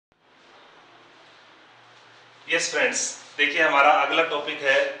Yes friends, देखिए हमारा अगला टॉपिक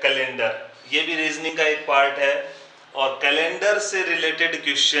है कैलेंडर। ये भी रीजनिंग का एक पार्ट है और कैलेंडर से रिलेटेड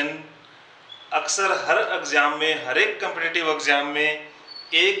क्वेश्चन अक्सर हर एग्जाम में, हर एक कॉम्पिटिटिव एग्जाम में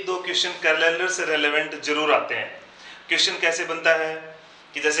एक दो क्वेश्चन कैलेंडर से रिलेवेंट जरूर आते हैं। क्वेश्चन कैसे बनता है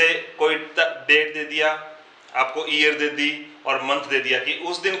कि जैसे कोई डेट दे दिया, आपको ईयर दे दी और मंथ दे दिया कि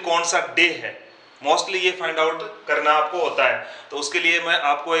उस दिन कौन सा डे है। मोस्टली ये फाइंड आउट करना आपको होता है, तो उसके लिए मैं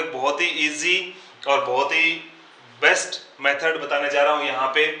आपको एक बहुत ही इजी और बहुत ही बेस्ट मेथड बताने जा रहा हूँ यहाँ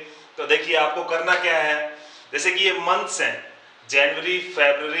पे। तो देखिए आपको करना क्या है, जैसे कि ये मंथ्स हैं, जनवरी,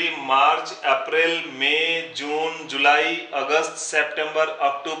 फरवरी, मार्च, अप्रैल, मई, जून, जुलाई, अगस्त, सितंबर,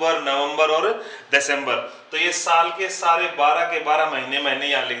 अक्टूबर, नवंबर और दिसंबर। तो ये साल के सारे 12 के 12 महीने मैंने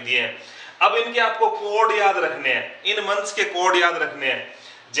यहाँ लिख दिए हैं। अब इनके आपको कोड याद रखने हैं, इन मंथ्स के कोड याद रखने हैं।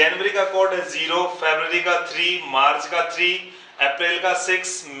 जनवरी का कोड है 0, फरवरी का 3, मार्च का 3, अप्रैल का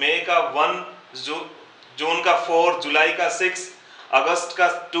 6, मई का 1, जून का 4, जुलाई का 6, अगस्त का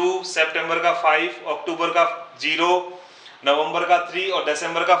 2, सितंबर का 5, अक्टूबर का 0, नवंबर का 3 और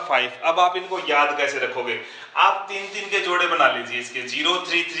दिसंबर का 5। अब आप इनको याद कैसे रखोगे? आप तीन तीन के जोड़े बना लीजिए इसके,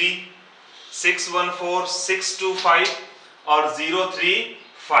 033, 614, 625 और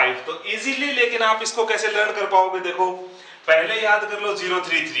 035। तो इजीली, लेकिन आप इसको कैसे लर्न कर पाओगे? देखो, पहले याद कर लो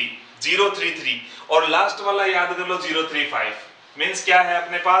 033 और लास्ट वाला याद कर लो 035। मीन्स क्या है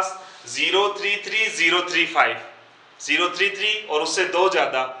अपने पास? 033, 035, 033 और उससे दो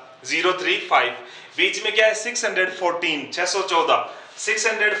ज्यादा 035। बीच में क्या है? 614, 614,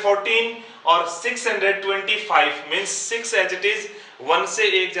 614 और 625 मीन्स 6 एज इट इज, 1 से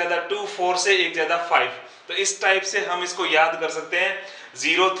एक ज्यादा 2, 4 से एक ज्यादा 5। तो इस टाइप से हम इसको याद कर सकते हैं,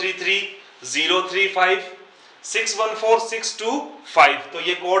 033, 035, 614, 625। तो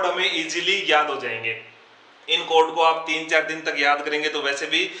ये कोड हमें इजीली याद हो जाएंगे। इन कोड को आप 3-4 दिन तक याद करेंगे तो वैसे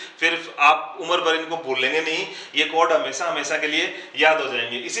भी फिर आप उम्र भर इनको भूलेंगे नहीं, ये कोड हमेशा हमेशा के लिए याद हो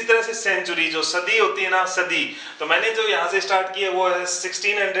जाएंगे। इसी तरह से सेंचुरी, जो सदी होती है ना, सदी, तो मैंने जो यहाँ से स्टार्ट किया वो है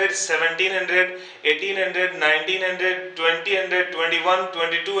 1600, 1700, 1800, 1900, 2000, 21,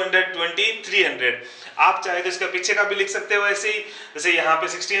 2200, 2300। आप चाहे तो इसका पीछे का भी लिख सकते हो ऐसे ही, जैसे यहाँ पे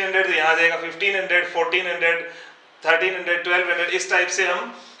 1600 तो यहाँ जाएगा 1500, 1400, 1300, 1200, इस टाइप से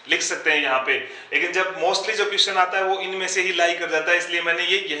हम लिख सकते हैं यहाँ पे। लेकिन जब मोस्टली जो क्वेश्चन आता है वो इनमें से ही लाई कर जाता है, इसलिए मैंने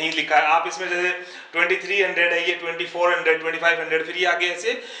ये यहीं लिखा है। आप इसमें जैसे 2300 है, ये 2400, 2500, फिर ये आगे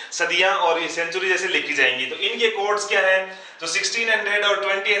ऐसे सदियां और ये सेंचुरी जैसे लिखी जाएंगी। तो इनके कोड्स क्या है? तो 1600 और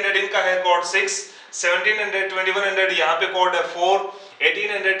 2000 इनका है कोड 6, 1700, 2100 यहाँ पे कोड है 4,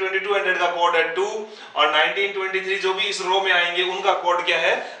 1800, 2200 का कोड है 2 और 1923 जो भी इस रो में आएंगे उनका कोड क्या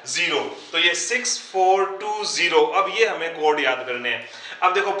है? 0। तो ये 6420। अब ये हमें कोड याद करने हैं।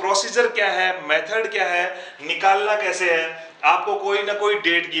 अब देखो प्रोसीजर क्या है, मेथड क्या है, निकालना कैसे है। आपको कोई ना कोई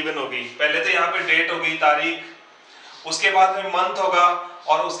डेट गिवन होगी, पहले तो यहाँ पे डेट होगी, तारीख, उसके बाद में मंथ होगा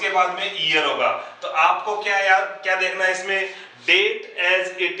और उसके बाद में ईयर होगा। तो आपको क्या यार क्या देखना है इसमें? Date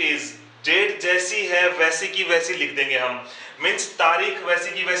as it is, date जैसी है वैसी की वैसी लिख देंगे हम। मीन्स तारीख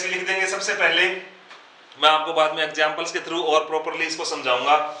वैसी की वैसी लिख देंगे सबसे पहले। मैं आपको बाद में एग्जांपल्स के थ्रू और प्रॉपर्ली इसको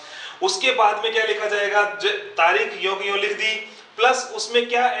समझाऊंगा। उसके बाद में क्या लिखा जाएगा? तारीख यों की यों लिख दी, प्लस उसमें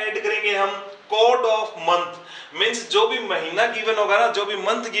क्या ऐड करेंगे हम? Code of month. मीन्स जो भी महीना गिवन होगा ना, जो भी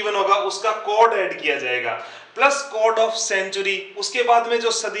मंथ गिवन होगा उसका कोड ऐड किया जाएगा, प्लस कोड ऑफ सेंचुरी। उसके बाद में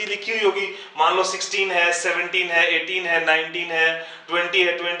जो सदी लिखी हुई होगी, मान लो 16 है, 17 है, 18 है, 19 है, 20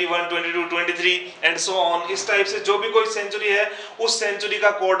 है, 21, 22, 23 एंड सो ऑन। इस टाइप से जो भी कोई सेंचुरी है उस सेंचुरी का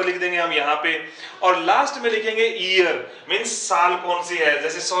कोड लिख देंगे हम यहाँ पे। और लास्ट में लिखेंगे ईयर, मीन्स साल कौन सी है।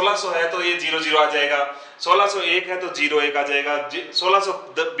 जैसे 1600 है तो ये 00 आ जाएगा, 1601 है तो 01 आ जाएगा,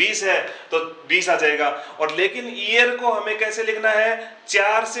 1620 है तो 20 आ जाएगा। और लेकिन ईयर को हमें कैसे लिखना है?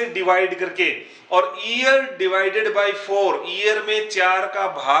 4 से डिवाइड करके, और ईयर डिवाइडेड बाय 4, ईयर में 4 का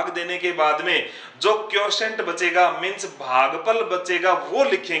भाग देने के बाद में जो क्वोशेंट बचेगा, मीन्स भागफल बचेगा, वो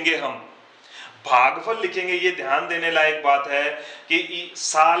लिखेंगे हम। भागफल लिखेंगे। ये ध्यान देने लायक बात है कि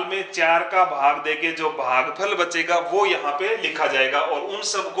साल में 4 का भाग देके जो भागफल बचेगा वो यहाँ पे लिखा जाएगा और उन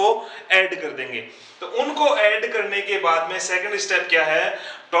सबको ऐड कर देंगे। तो उनको ऐड करने के बाद में सेकंड स्टेप क्या है?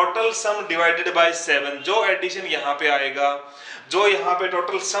 Total sum divided by 7। जो एडिशन यहाँ पे आएगा, जो यहाँ पे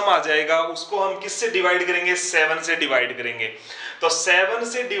टोटल सम आ जाएगा, उसको हम किससे डिवाइड करेंगे? 7 से डिवाइड करेंगे। तो 7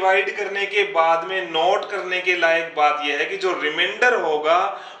 से डिवाइड करने के बाद में नोट करने के लायक बात यह है कि जो रिमाइंडर होगा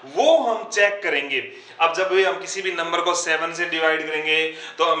वो हम चेक करेंगे। अब जब भी हम किसी भी नंबर को 7 से डिवाइड करेंगे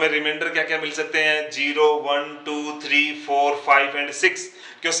तो हमें रिमाइंडर क्या क्या मिल सकते हैं? 0, 1, 2, 3, 4, 5 एंड 6।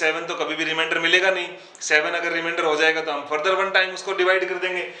 क्यों? 7 तो कभी भी रिमाइंडर मिलेगा नहीं। 7 अगर रिमाइंडर हो जाएगा तो हम फर्दर 1 टाइम उसको डिवाइड कर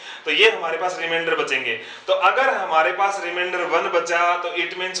देंगे, तो ये हमारे पास रिमाइंडर बचेंगे। तो अगर हमारे पास रिमाइंडर 1 बचा तो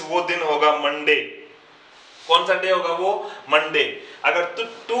इट मींस वो दिन होगा मंडे। कौन सा डे होगा वो मंडे। अगर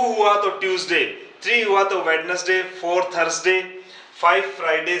 2 हुआ तो ट्यूसडे, 3 हुआ तो वेडनेसडे, 4 थर्सडे, 5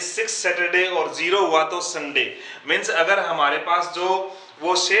 फ्राइडे, 6 सैटरडे और 0 हुआ तो संडे। मींस अगर हमारे पास जो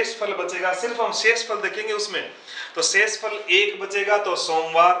वो शेष फल बचेगा, सिर्फ हम शेष फल देखेंगे उसमें, तो शेष फल 1 बचेगा तो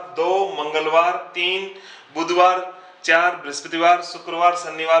सोमवार, 2 मंगलवार, 3 बुधवार, 4 बृहस्पतिवार, शुक्रवार,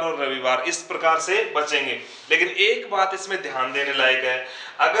 शनिवार और रविवार, इस प्रकार से बचेंगे। लेकिन एक बात इसमें ध्यान देने लायक है,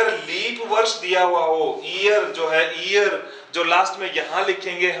 अगर लीप वर्ष दिया हुआ हो, ईयर जो है, ईयर जो लास्ट में यहां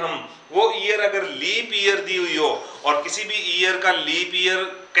लिखेंगे हम, वो ईयर अगर लीप ईयर दी हुई हो, और किसी भी ईयर का लीप ईयर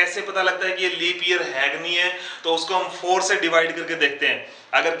कैसे पता लगता है कि ये लीप ईयर है कि नहीं है, तो उसको हम 4 से डिवाइड करके देखते हैं।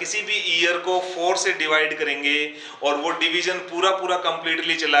 अगर किसी भी ईयर को 4 से डिवाइड करेंगे और वो डिवीजन पूरा पूरा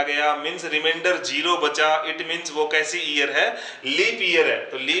कंप्लीटली चला गया, मींस रिमाइंडर 0 बचा, इट मींस वो कैसी ईयर है, लीप ईयर है।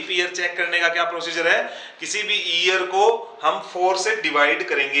 तो लीप ईयर चेक करने का क्या प्रोसीजर है, किसी भी ईयर को हम 4 से डिवाइड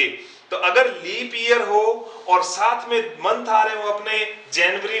करेंगे। तो अगर लीप ईयर हो और साथ में मंथ आ रहे हो अपने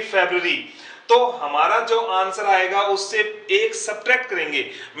जनवरी फरवरी, तो हमारा जो आंसर आएगा उससे एक सब्ट्रैक्ट करेंगे,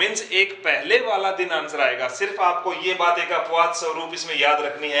 मींस एक पहले वाला दिन आंसर आएगा। सिर्फ आपको ये बात एक अपवाद स्वरूप इसमें याद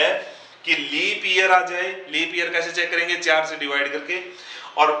रखनी है कि लीप ईयर आ जाए। लीप ईयर कैसे चेक करेंगे, 4 से डिवाइड करके,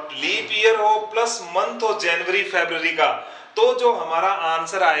 और लीप ईयर हो प्लस मंथ हो जनवरी फरवरी का, तो जो हमारा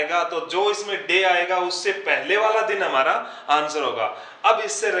आंसर आएगा, तो जो इसमें डे आएगा उससे पहले वाला दिन हमारा आंसर होगा। अब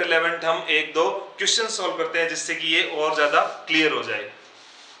इससे रिलेवेंट हम 1-2 क्वेश्चन सॉल्व करते हैं जिससे कि ये और ज्यादा क्लियर हो जाए।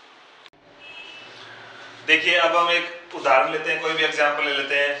 देखिए अब हम एक उदाहरण लेते हैं, कोई भी एग्जांपल ले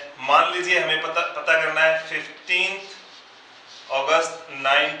लेते हैं। मान लीजिए हमें पता करना है 15 अगस्त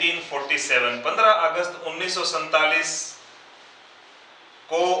 1947, 15 अगस्त 1947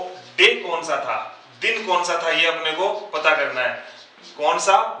 को डे कौन सा था, दिन कौन सा था, ये अपने को पता करना है। कौन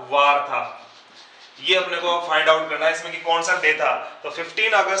सा वार था ये अपने को फाइंड आउट करना है इसमें कि कौन सा डे था। तो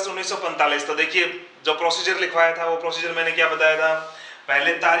 15 अगस्त 1945, तो देखिए जो प्रोसीजर लिखवाया था वो प्रोसीजर मैंने क्या बताया था,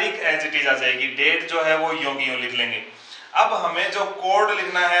 पहले तारीख एज इट इज आ जाएगी, डेट जो है वो यूं की यूं लिख लेंगे। अब हमें जो कोड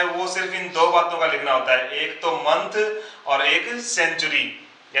लिखना है वो सिर्फ इन 2 बातों का लिखना होता है, एक तो मंथ और एक सेंचुरी,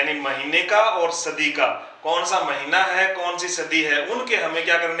 यानी महीने का और सदी का, कौन सा महीना है कौन सी सदी है, उनके हमें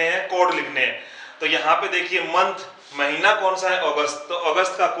क्या करने हैं, कोड लिखने हैं। तो यहाँ पे देखिए मंथ, महीना कौन सा है, अगस्त, तो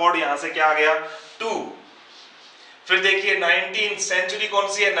अगस्त का कोड यहाँ से क्या आ गया 2। फिर देखिए 19, सेंचुरी कौन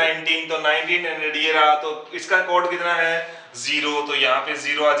सी है 19, तो 1900 ये रहा, तो इसका कोड कितना है 0, तो यहाँ पे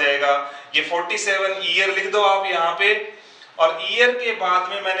 0 आ जाएगा। ये 47 ईयर लिख दो आप यहाँ पे, और ईयर के बाद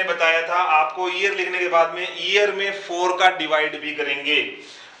में मैंने बताया था आपको, ईयर लिखने के बाद में ईयर में 4 का डिवाइड भी करेंगे,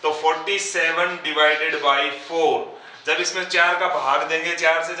 तो 47 डिवाइडेड बाई 4, जब इसमें 4 का भाग देंगे,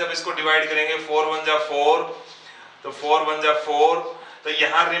 4 से जब इसको डिवाइड करेंगे, 4 1 जा 4, तो 4 1 जा 4, तो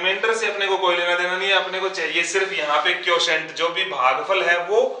यहाँ रिमाइंडर से अपने को कोई लेना देना नहीं है, अपने को चाहिए सिर्फ यहाँ पे क्वोशेंट, जो भी भागफल है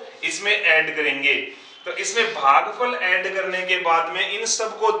वो इसमें ऐड करेंगे। तो इसमें भागफल ऐड करने के बाद में इन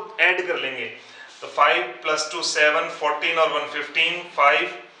सब को ऐड कर लेंगे, तो 5 + 2 7, 14 और 1 15, 5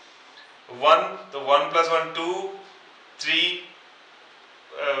 1, तो 1 + 1 2, 3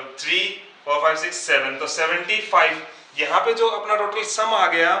 4 5 6 7, तो 75। यहाँ पे जो अपना टोटल सम आ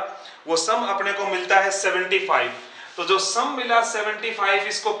गया, वो सम अपने को मिलता है 75। तो जो सम मिला 75,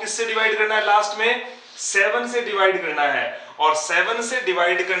 इसको किससे डिवाइड करना है, लास्ट में 7 से डिवाइड करना है, और 7 से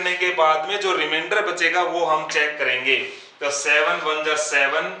डिवाइड करने के बाद में जो रिमाइंडर बचेगा वो हम चेक करेंगे। तो 7 1 जा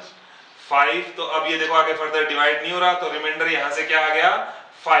 7, 5, तो अब ये देखो आगे फर्दर डिवाइड नहीं हो रहा, तो रिमाइंडर यहाँ से क्या आ गया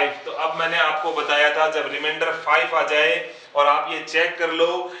 5। तो अब मैंने आपको बताया था जब रिमाइंडर 5 आ जाए और आप ये चेक कर लो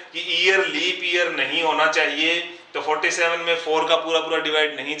कि ईयर लीप ईयर नहीं होना चाहिए, तो 47 में 4 का पूरा पूरा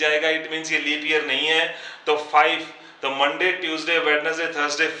डिवाइड नहीं जाएगा, इट मींस ये लीप ईयर नहीं है। तो 5, तो Monday Tuesday Wednesday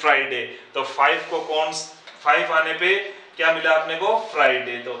Thursday Friday, तो 5 को कौन 5 आने पे क्या मिला अपने को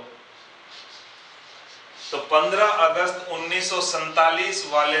फ्राइडे। तो 15 अगस्त 1947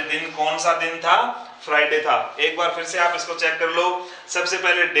 वाले दिन कौन सा दिन था, फ्राइडे था। एक बार फिर से आप इसको चेक कर लो, सबसे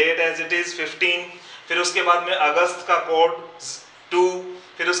पहले डेट एज इट इज 15, फिर उसके बाद में अगस्त का कोड 2,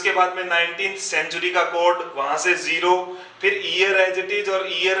 फिर उसके बाद में 19th सेंचुरी का कोड वहां से 0, फिर ईयर एज इट इज, और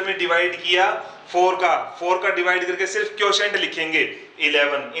ईयर में डिवाइड किया 4 का डिवाइड करके सिर्फ क्वोशेंट लिखेंगे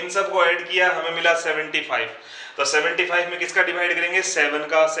 11, इन सब को ऐड किया हमें मिला 75। तो 75 में किसका डिवाइड करेंगे 7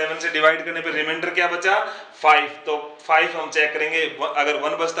 का, 7 से डिवाइड करने पे रिमाइंडर क्या बचा 5, तो 5 हम चेक करेंगे, अगर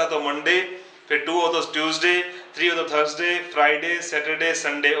 1 बचता तो मंडे, फिर 2 हो तो ट्यूसडे, 3 हो तो थर्सडे, फ्राइडे, सैटरडे,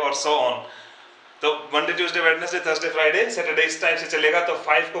 संडे और सो ऑन। तो Monday Tuesday Wednesday Thursday Friday Saturday इस टाइप से चलेगा। तो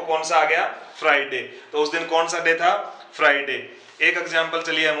 5 को कौन सा आ गया फ्राइडे, तो उस दिन कौन सा डे था फ्राइडे। एक एग्जांपल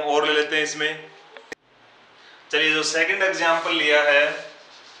चलिए हम और ले लेते हैं इसमें। चलिए जो सेकंड एग्जांपल लिया है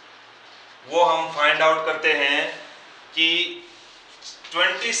वो हम फाइंड आउट करते हैं कि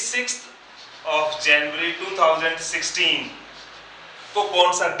 26 ऑफ जनवरी 2016 को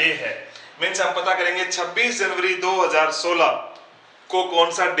कौन सा डे है। मीन्स हम पता करेंगे 26 जनवरी 2016 को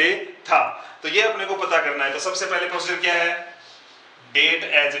कौन सा डे था, तो ये अपने को पता करना है। तो सबसे पहले प्रोसीजर क्या है, date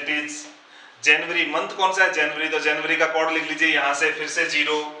as it is, January month कौन सा है, जनवरी, तो जनवरी का कोड लिख लीजिए यहां से फिर से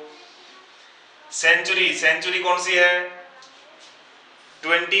 0। सेंचुरी, सेंचुरी कौन सी है,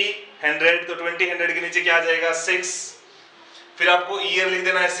 20 100, तो 20 100 के नीचे क्या आ जाएगा 6। फिर आपको ईयर लिख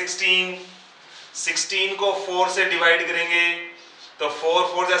देना है 16, 16 को 4 से डिवाइड करेंगे तो 4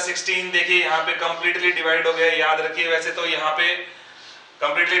 4 जा 16, देखिए यहाँ पे कंप्लीटली डिवाइड हो गया, याद रखिए। वैसे तो यहाँ पे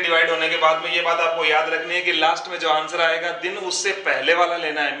कंप्लीटली डिवाइड होने के बाद में ये बात आपको याद रखनी है कि लास्ट में जो आंसर आएगा दिन उससे पहले वाला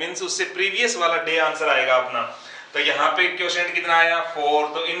लेना है, मींस उससे प्रीवियस वाला डे आंसर आएगा अपना। तो यहाँ पे क्वेश्चन कितना आया 4,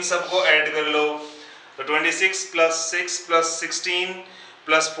 तो इन सबको ऐड कर लो, तो 26 प्लस 6 प्लस 16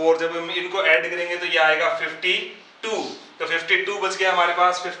 प्लस 4, जब हम इनको ऐड करेंगे तो ये आएगा 52। तो 52 बच गया हमारे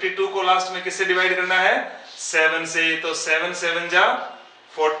पास। 52 को लास्ट में किससे डिवाइड करना है, 7 से, तो 7 7 जा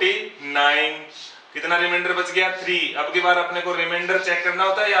 49, कितना रिमाइंडर बच गया 3। अब की बार अपने को रिमाइंडर चेक करना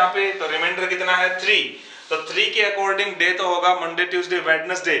होता है यहाँ पे, तो रिमाइंडर कितना है 3, तो 3 के अकॉर्डिंग डे तो होगा मंडे ट्यूसडे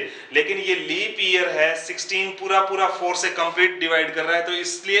वेडनेसडे, लेकिन ये लीप ईयर है, 16 पूरा पूरा 4 से कंप्लीट डिवाइड कर रहा है, तो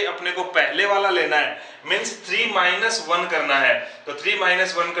इसलिए अपने को पहले वाला लेना है, मींस 3 - 1 करना है। तो 3 -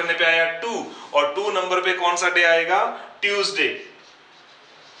 1 करने पे आया 2, और 2 नंबर पे कौन सा डे आएगा, ट्यूसडे।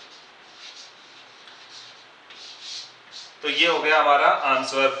 तो ये हो गया हमारा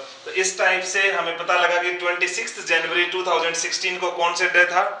आंसर। तो इस टाइप से हमें पता लगा कि 26 जनवरी 2016 को कौन सा डे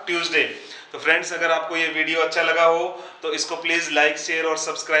था, ट्यूसडे। तो फ्रेंड्स, अगर आपको ये वीडियो अच्छा लगा हो तो इसको प्लीज लाइक शेयर और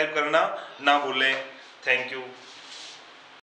सब्सक्राइब करना ना भूलें। Thank you.